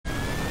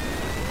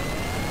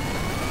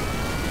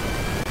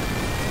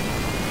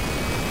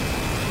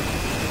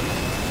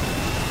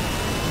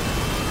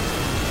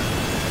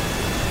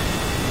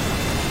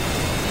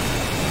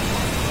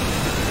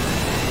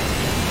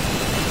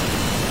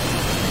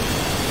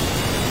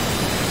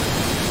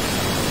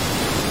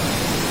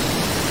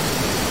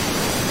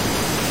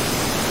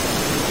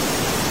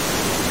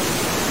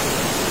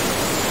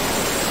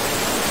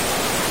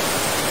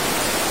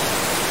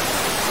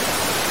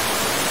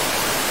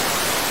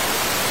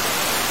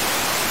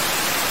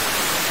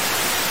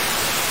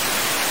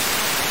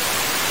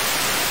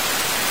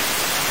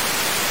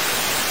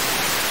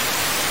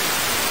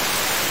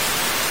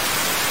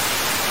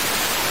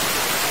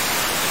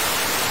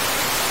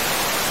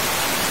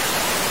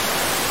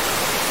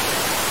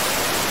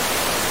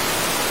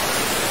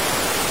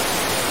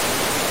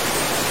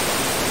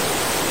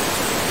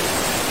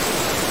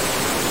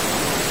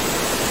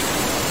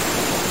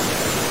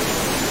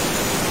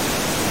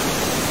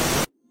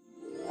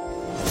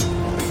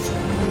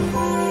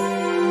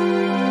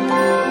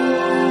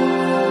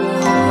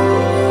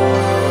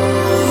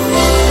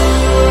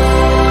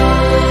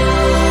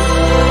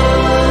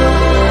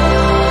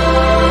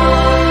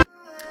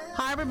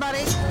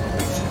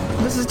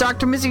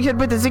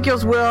Sisterhood with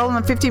Ezekiel's Will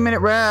and the 15-Minute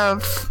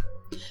Rev.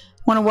 I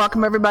want to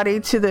welcome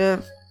everybody to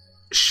the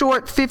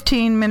short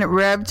 15-minute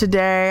Rev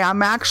today.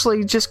 I'm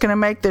actually just going to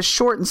make this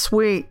short and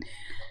sweet,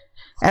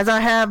 as I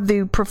have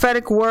the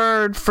prophetic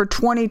word for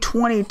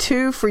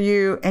 2022 for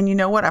you. And you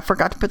know what? I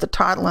forgot to put the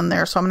title in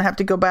there, so I'm going to have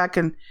to go back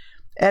and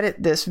edit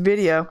this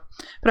video.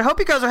 But I hope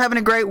you guys are having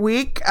a great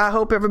week. I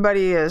hope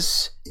everybody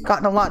has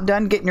gotten a lot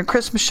done, getting your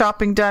Christmas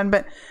shopping done.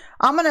 But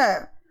I'm going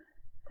to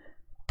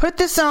put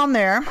this on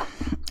there.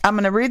 I'm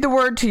going to read the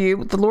word to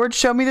you. The Lord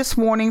showed me this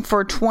morning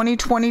for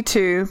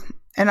 2022.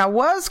 And I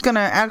was going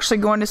to actually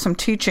go into some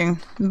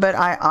teaching, but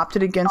I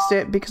opted against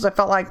it because I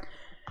felt like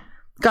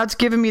God's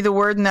given me the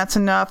word and that's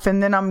enough.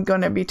 And then I'm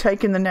going to be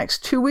taking the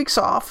next 2 weeks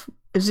off.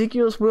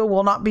 Ezekiel's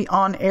will not be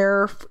on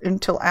air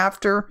until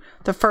after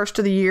the first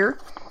of the year,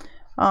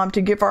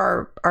 to give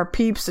our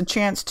peeps a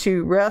chance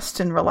to rest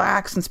and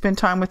relax and spend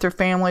time with their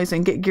families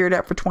and get geared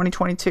up for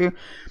 2022.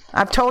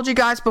 I've told you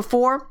guys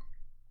before,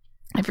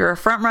 if you're a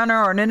front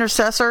runner or an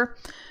intercessor,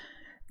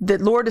 that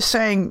Lord is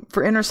saying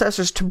for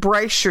intercessors to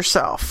brace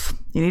yourself.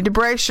 You need to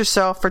brace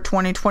yourself for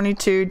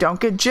 2022. Don't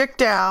get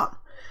jicked out.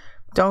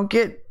 Don't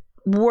get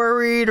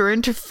worried or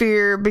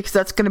interfere, because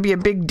that's going to be a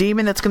big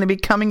demon that's going to be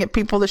coming at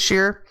people this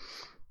year.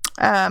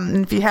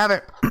 And if you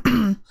haven't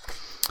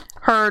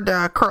heard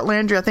Kurt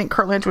Landry, I think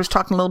Kurt Landry was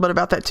talking a little bit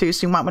about that too,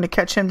 so you might want to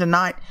catch him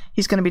tonight.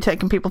 He's going to be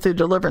taking people through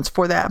deliverance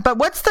for that. But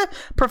what's the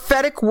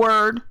prophetic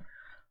word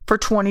for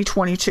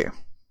 2022?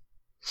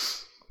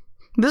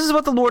 This is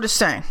what the Lord is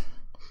saying.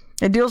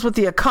 It deals with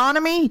the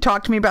economy. He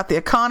talked to me about the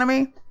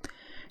economy.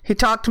 He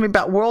talked to me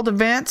about world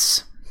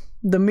events,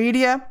 the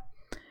media.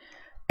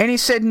 And he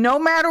said, no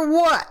matter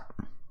what,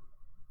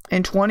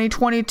 in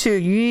 2022,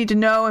 you need to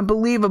know and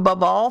believe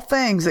above all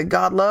things that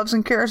God loves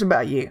and cares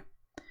about you.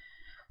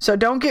 So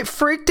don't get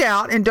freaked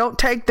out and don't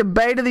take the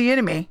bait of the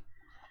enemy,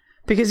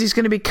 because he's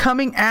going to be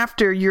coming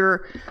after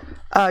your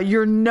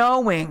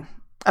knowing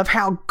of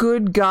how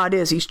good God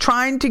is. He's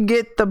trying to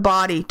get the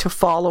body to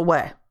fall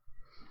away.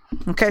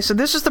 Okay, so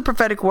this is the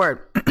prophetic word.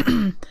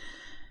 The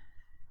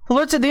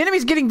Lord said the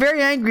enemy's getting very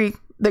angry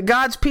that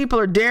God's people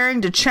are daring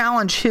to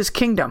challenge his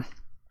kingdom.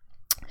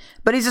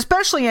 But he's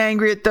especially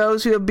angry at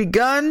those who have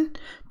begun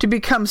to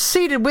become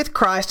seated with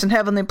Christ in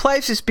heavenly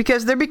places,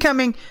 because they're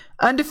becoming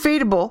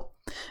undefeatable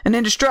and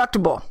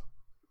indestructible.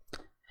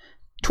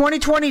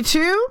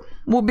 2022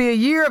 will be a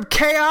year of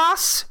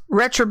chaos,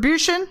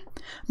 retribution,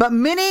 but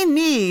many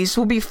knees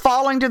will be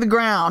falling to the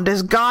ground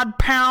as God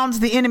pounds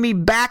the enemy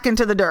back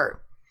into the dirt.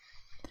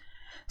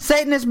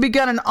 Satan has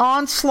begun an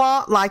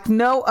onslaught like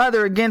no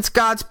other against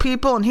God's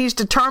people, and he's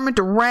determined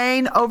to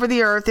reign over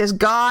the earth as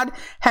God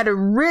had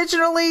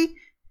originally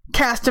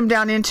cast him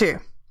down into.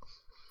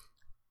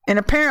 And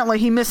apparently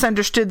he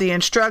misunderstood the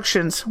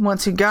instructions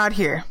once he got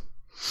here.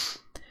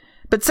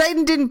 But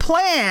Satan didn't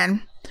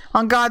plan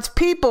on God's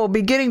people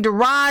beginning to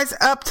rise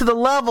up to the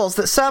levels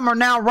that some are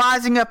now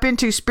rising up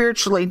into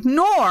spiritually,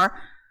 nor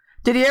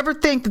did he ever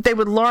think that they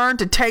would learn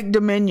to take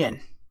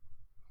dominion.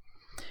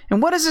 And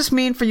what does this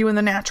mean for you in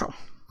the natural?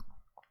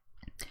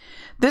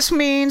 This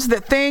means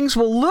that things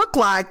will look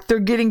like they're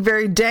getting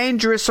very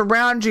dangerous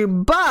around you,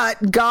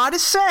 but God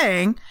is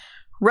saying,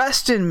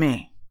 rest in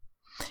me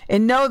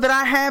and know that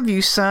I have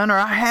you, son, or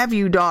I have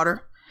you,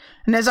 daughter.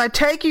 And as I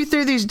take you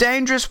through these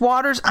dangerous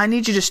waters, I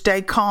need you to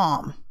stay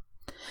calm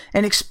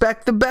and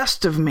expect the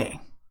best of me,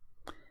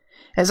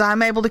 as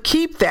I'm able to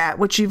keep that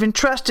which you've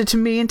entrusted to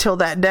me until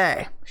that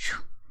day.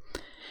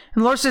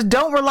 And the Lord says,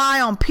 don't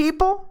rely on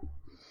people,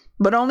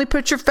 but only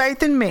put your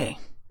faith in me.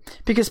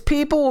 Because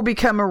people will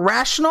become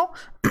irrational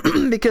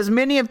because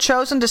many have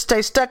chosen to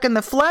stay stuck in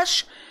the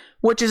flesh,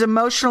 which is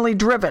emotionally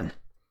driven.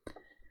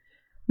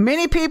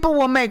 Many people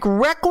will make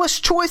reckless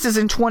choices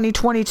in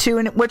 2022,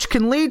 and which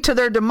can lead to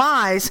their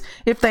demise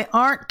if they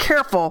aren't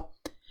careful,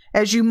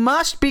 as you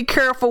must be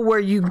careful where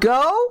you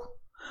go,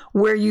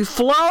 where you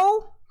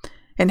flow,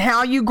 and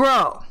how you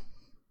grow.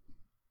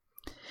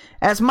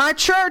 As my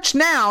church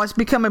now has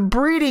become a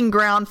breeding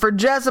ground for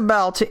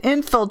Jezebel to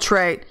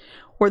infiltrate,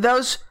 where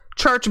those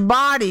church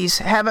bodies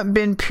haven't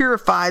been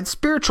purified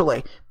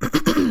spiritually.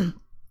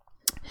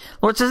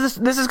 Lord says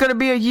this is going to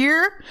be a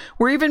year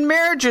where even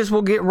marriages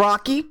will get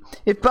rocky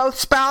if both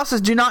spouses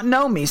do not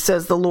know me,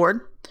 says the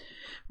Lord.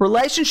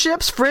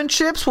 Relationships,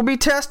 friendships will be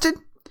tested,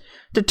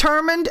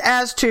 determined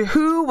as to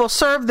who will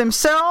serve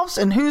themselves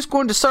and who's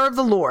going to serve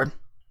the Lord.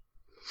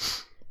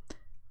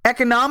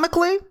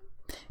 Economically,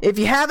 if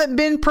you haven't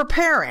been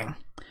preparing,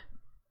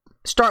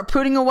 start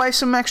putting away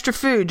some extra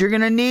food. You're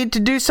going to need to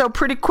do so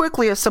pretty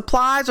quickly, as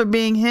supplies are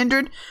being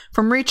hindered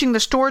from reaching the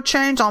store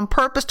chains on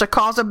purpose to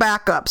cause a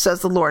backup, says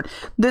the Lord.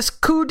 This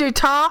coup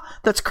d'etat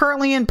that's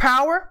currently in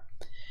power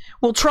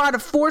will try to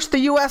force the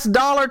U.S.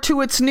 dollar to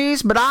its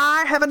knees, but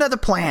I have another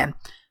plan.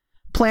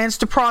 Plans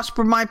to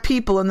prosper my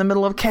people in the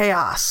middle of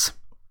chaos.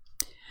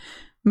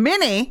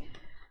 Many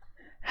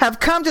have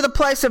come to the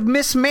place of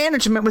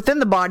mismanagement within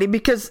the body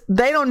because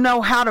they don't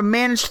know how to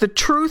manage the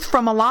truth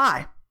from a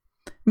lie,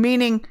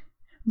 meaning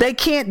they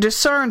can't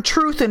discern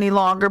truth any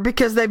longer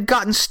because they've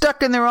gotten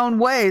stuck in their own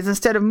ways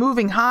instead of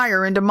moving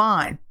higher into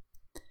mine.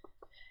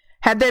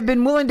 Had they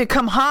been willing to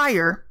come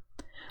higher,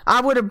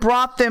 I would have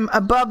brought them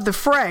above the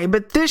fray.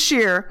 But this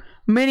year,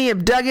 many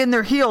have dug in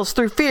their heels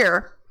through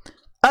fear,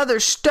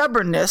 others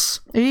stubbornness,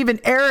 and even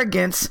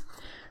arrogance,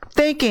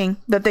 thinking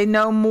that they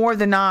know more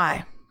than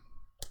I.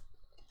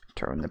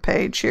 Turn the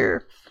page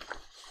here.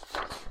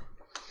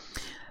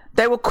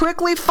 They will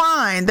quickly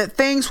find that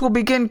things will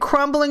begin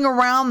crumbling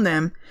around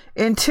them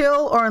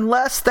until or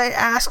unless they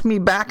ask me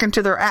back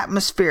into their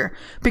atmosphere,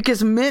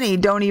 because many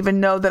don't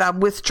even know that I've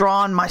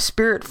withdrawn my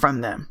spirit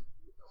from them.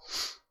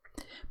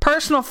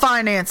 Personal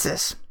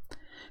finances.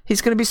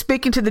 He's going to be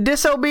speaking to the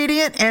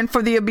disobedient and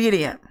for the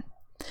obedient.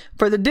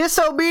 For the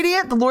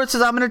disobedient, the Lord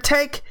says, I'm going to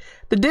take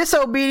the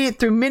disobedient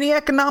through many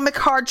economic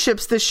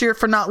hardships this year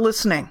for not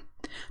listening,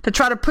 to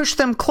try to push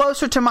them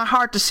closer to my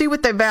heart to see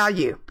what they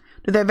value.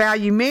 Do they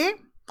value me,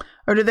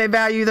 or do they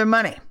value their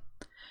money?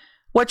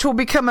 Which will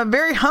become a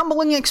very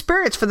humbling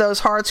experience for those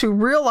hearts who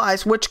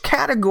realize which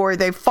category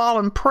they've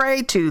fallen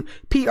prey to,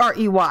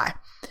 P-R-E-Y.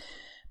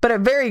 But a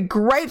very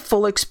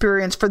grateful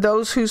experience for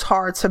those whose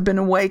hearts have been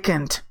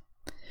awakened.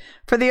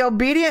 For the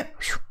obedient,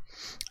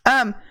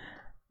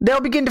 they'll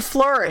begin to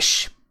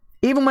flourish,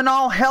 even when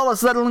all hell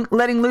is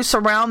letting loose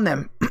around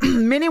them.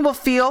 Many will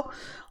feel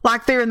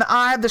like they're in the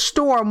eye of the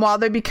storm while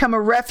they become a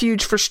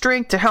refuge for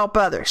strength to help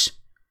others.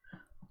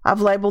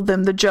 I've labeled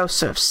them the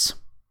Josephs.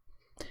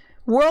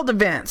 World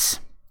events.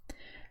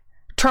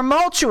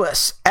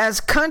 Tumultuous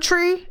as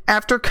country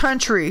after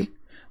country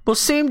will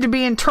seem to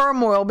be in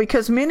turmoil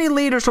because many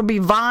leaders will be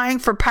vying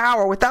for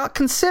power without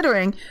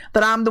considering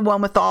that I'm the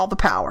one with all the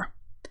power.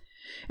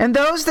 And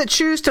those that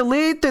choose to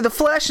lead through the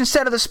flesh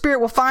instead of the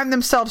spirit will find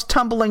themselves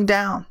tumbling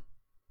down.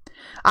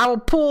 I will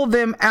pull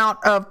them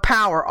out of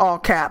power, all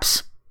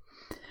caps.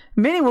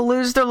 Many will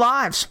lose their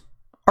lives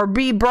or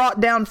be brought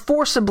down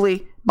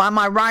forcibly by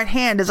my right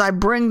hand as I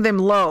bring them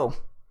low,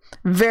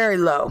 very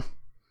low.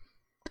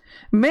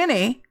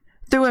 Many,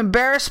 through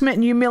embarrassment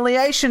and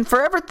humiliation,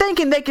 forever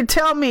thinking they could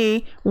tell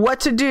me what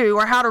to do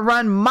or how to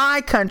run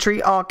my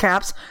country, all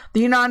caps, the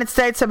United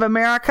States of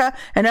America,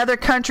 and other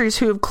countries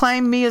who have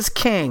claimed me as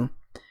king.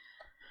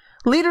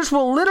 Leaders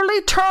will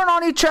literally turn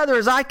on each other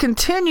as I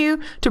continue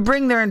to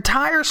bring their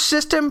entire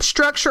system,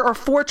 structure, or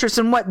fortress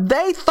and what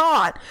they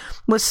thought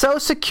was so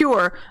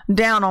secure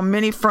down on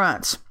many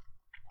fronts.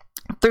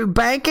 Through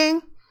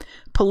banking,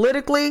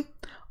 politically,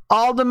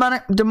 all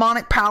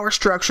demonic power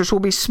structures will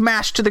be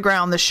smashed to the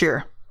ground this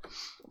year.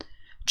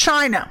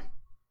 China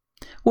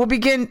will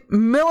begin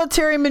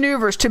military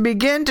maneuvers to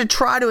begin to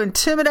try to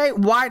intimidate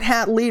white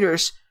hat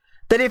leaders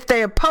that if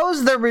they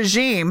oppose their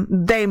regime,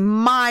 they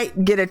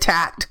might get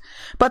attacked.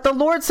 But the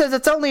Lord says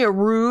it's only a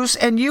ruse,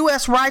 and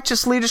U.S.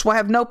 righteous leaders will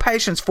have no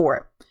patience for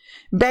it.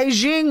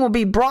 Beijing will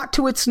be brought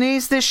to its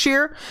knees this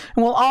year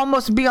and will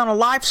almost be on a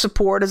life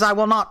support, as I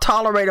will not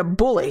tolerate a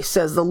bully,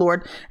 says the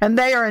Lord. And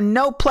they are in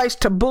no place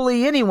to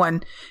bully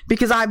anyone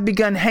because I've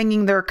begun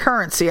hanging their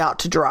currency out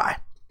to dry.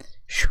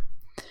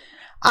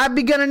 I've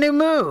begun a new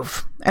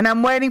move, and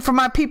I'm waiting for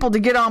my people to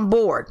get on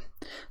board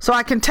so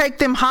I can take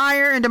them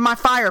higher into my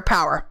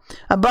firepower,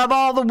 above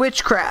all the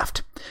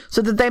witchcraft,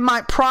 so that they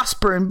might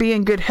prosper and be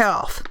in good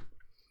health.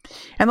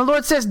 And the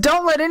Lord says,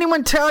 don't let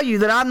anyone tell you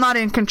that I'm not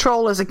in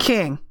control as a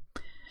king,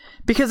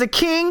 because a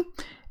king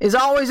is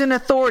always in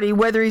authority,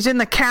 whether he's in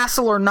the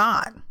castle or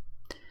not.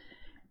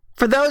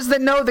 For those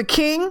that know the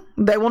king,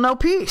 they will know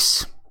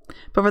peace.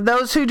 But for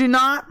those who do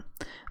not,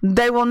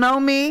 they will know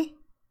me.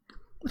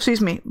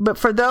 But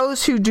for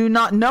those who do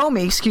not know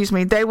me,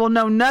 they will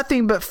know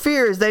nothing but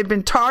fear, as they've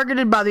been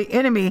targeted by the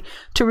enemy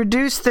to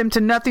reduce them to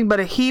nothing but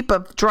a heap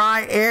of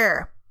dry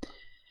air.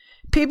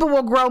 People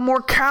will grow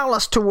more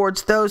callous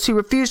towards those who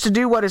refuse to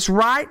do what is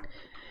right,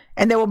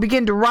 and they will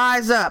begin to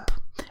rise up,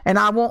 and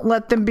I won't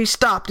let them be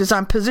stopped as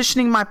I'm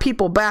positioning my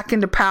people back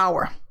into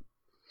power.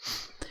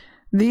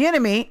 The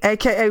enemy,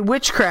 aka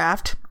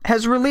witchcraft,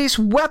 has released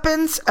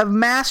weapons of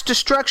mass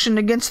destruction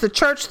against the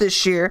church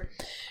this year,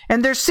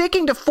 and they're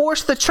seeking to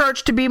force the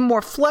church to be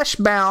more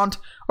flesh-bound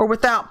or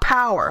without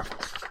power,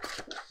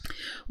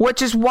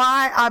 which is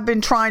why I've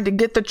been trying to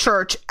get the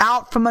church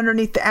out from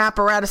underneath the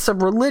apparatus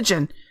of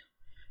religion,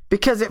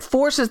 because it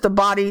forces the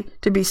body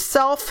to be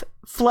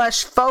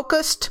self-flesh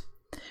focused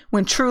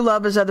when true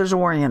love is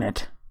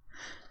others-oriented.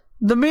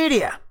 The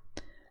media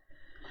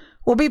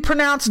will be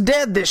pronounced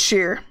dead this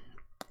year,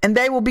 and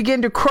they will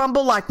begin to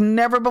crumble like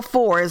never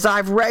before, as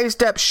I've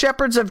raised up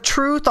shepherds of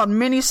truth on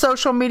many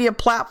social media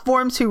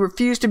platforms who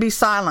refuse to be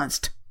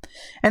silenced.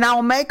 And I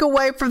will make a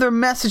way for their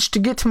message to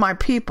get to my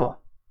people.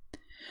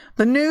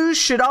 The news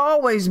should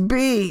always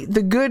be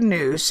the good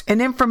news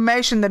and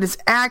information that is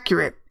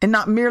accurate, and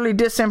not merely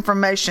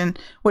disinformation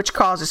which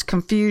causes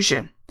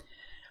confusion.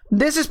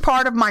 This is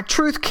part of my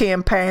truth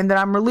campaign that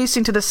I'm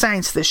releasing to the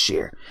saints this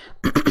year.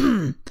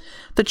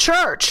 The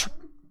church,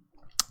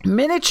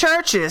 many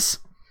churches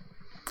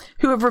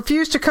who have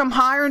refused to come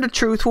higher into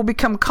truth will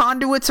become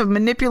conduits of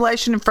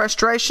manipulation and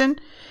frustration,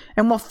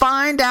 and will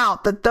find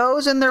out that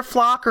those in their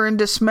flock are in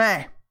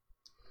dismay.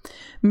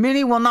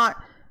 Many will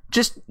not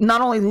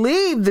only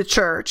leave the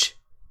church,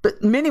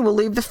 but many will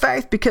leave the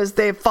faith because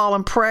they have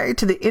fallen prey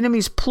to the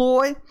enemy's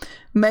ploy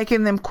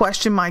making them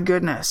question my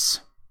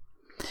goodness.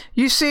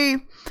 You see,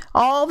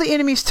 all the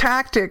enemy's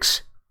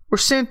tactics were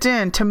sent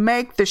in to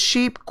make the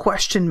sheep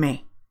question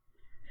me,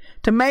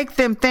 to make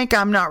them think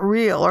I'm not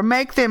real, or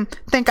make them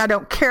think I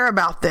don't care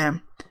about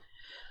them.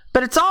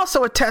 But it's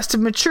also a test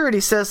of maturity,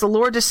 says the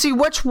Lord, to see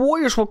which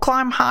warriors will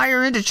climb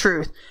higher into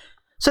truth,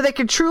 so they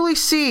can truly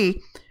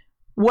see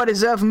what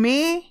is of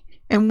me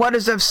and what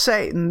is of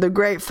Satan, the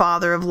great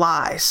father of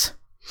lies.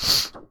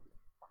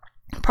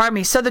 Pardon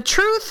me. So the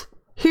truth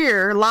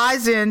here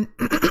lies in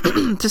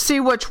to see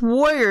which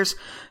warriors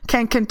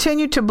can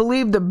continue to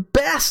believe the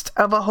best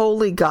of a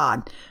holy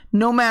God,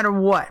 no matter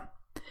what.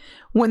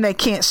 When they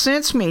can't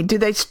sense me, do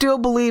they still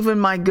believe in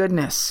my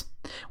goodness?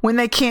 When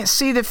they can't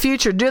see the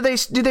future, do they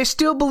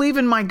still believe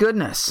in my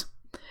goodness?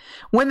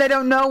 When they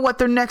don't know what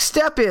their next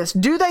step is,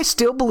 do they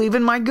still believe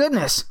in my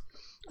goodness,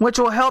 which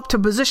will help to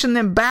position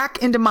them back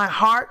into my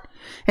heart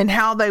and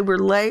how they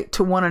relate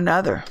to one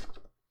another?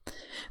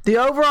 The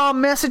overall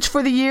message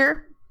for the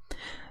year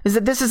is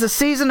that this is a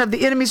season of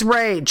the enemy's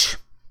rage.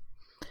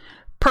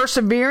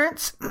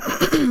 Perseverance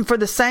for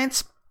the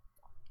saints,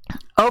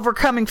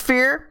 overcoming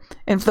fear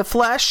in the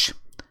flesh,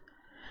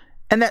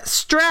 and that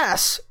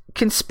stress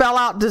can spell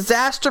out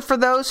disaster for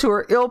those who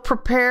are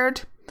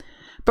ill-prepared.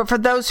 But for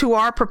those who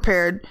are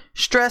prepared,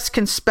 stress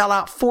can spell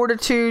out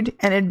fortitude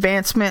and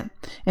advancement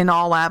in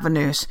all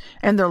avenues,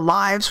 and their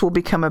lives will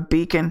become a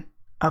beacon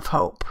of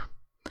hope.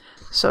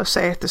 So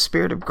saith the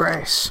Spirit of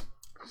grace.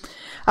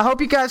 I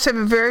hope you guys have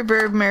a very,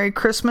 very Merry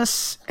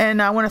Christmas,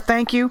 and I want to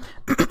thank you.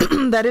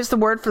 That is the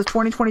word for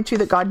 2022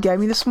 that God gave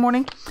me this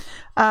morning.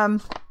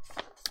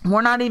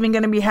 We're not even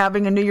going to be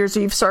having a New Year's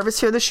Eve service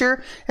here this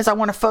year, as I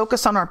want to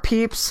focus on our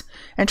peeps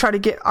and try to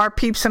get our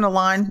peeps in a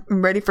line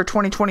and ready for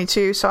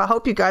 2022. So I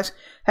hope you guys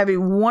have a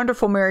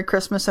wonderful Merry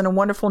Christmas and a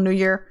wonderful New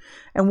Year.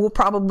 And we'll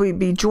probably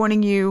be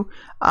joining you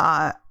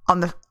on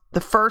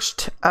the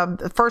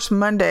first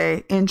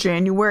Monday in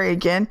January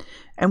again,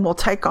 and we'll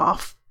take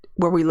off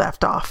where we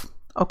left off.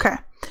 Okay.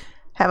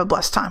 Have a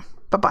blessed time.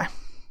 Bye-bye.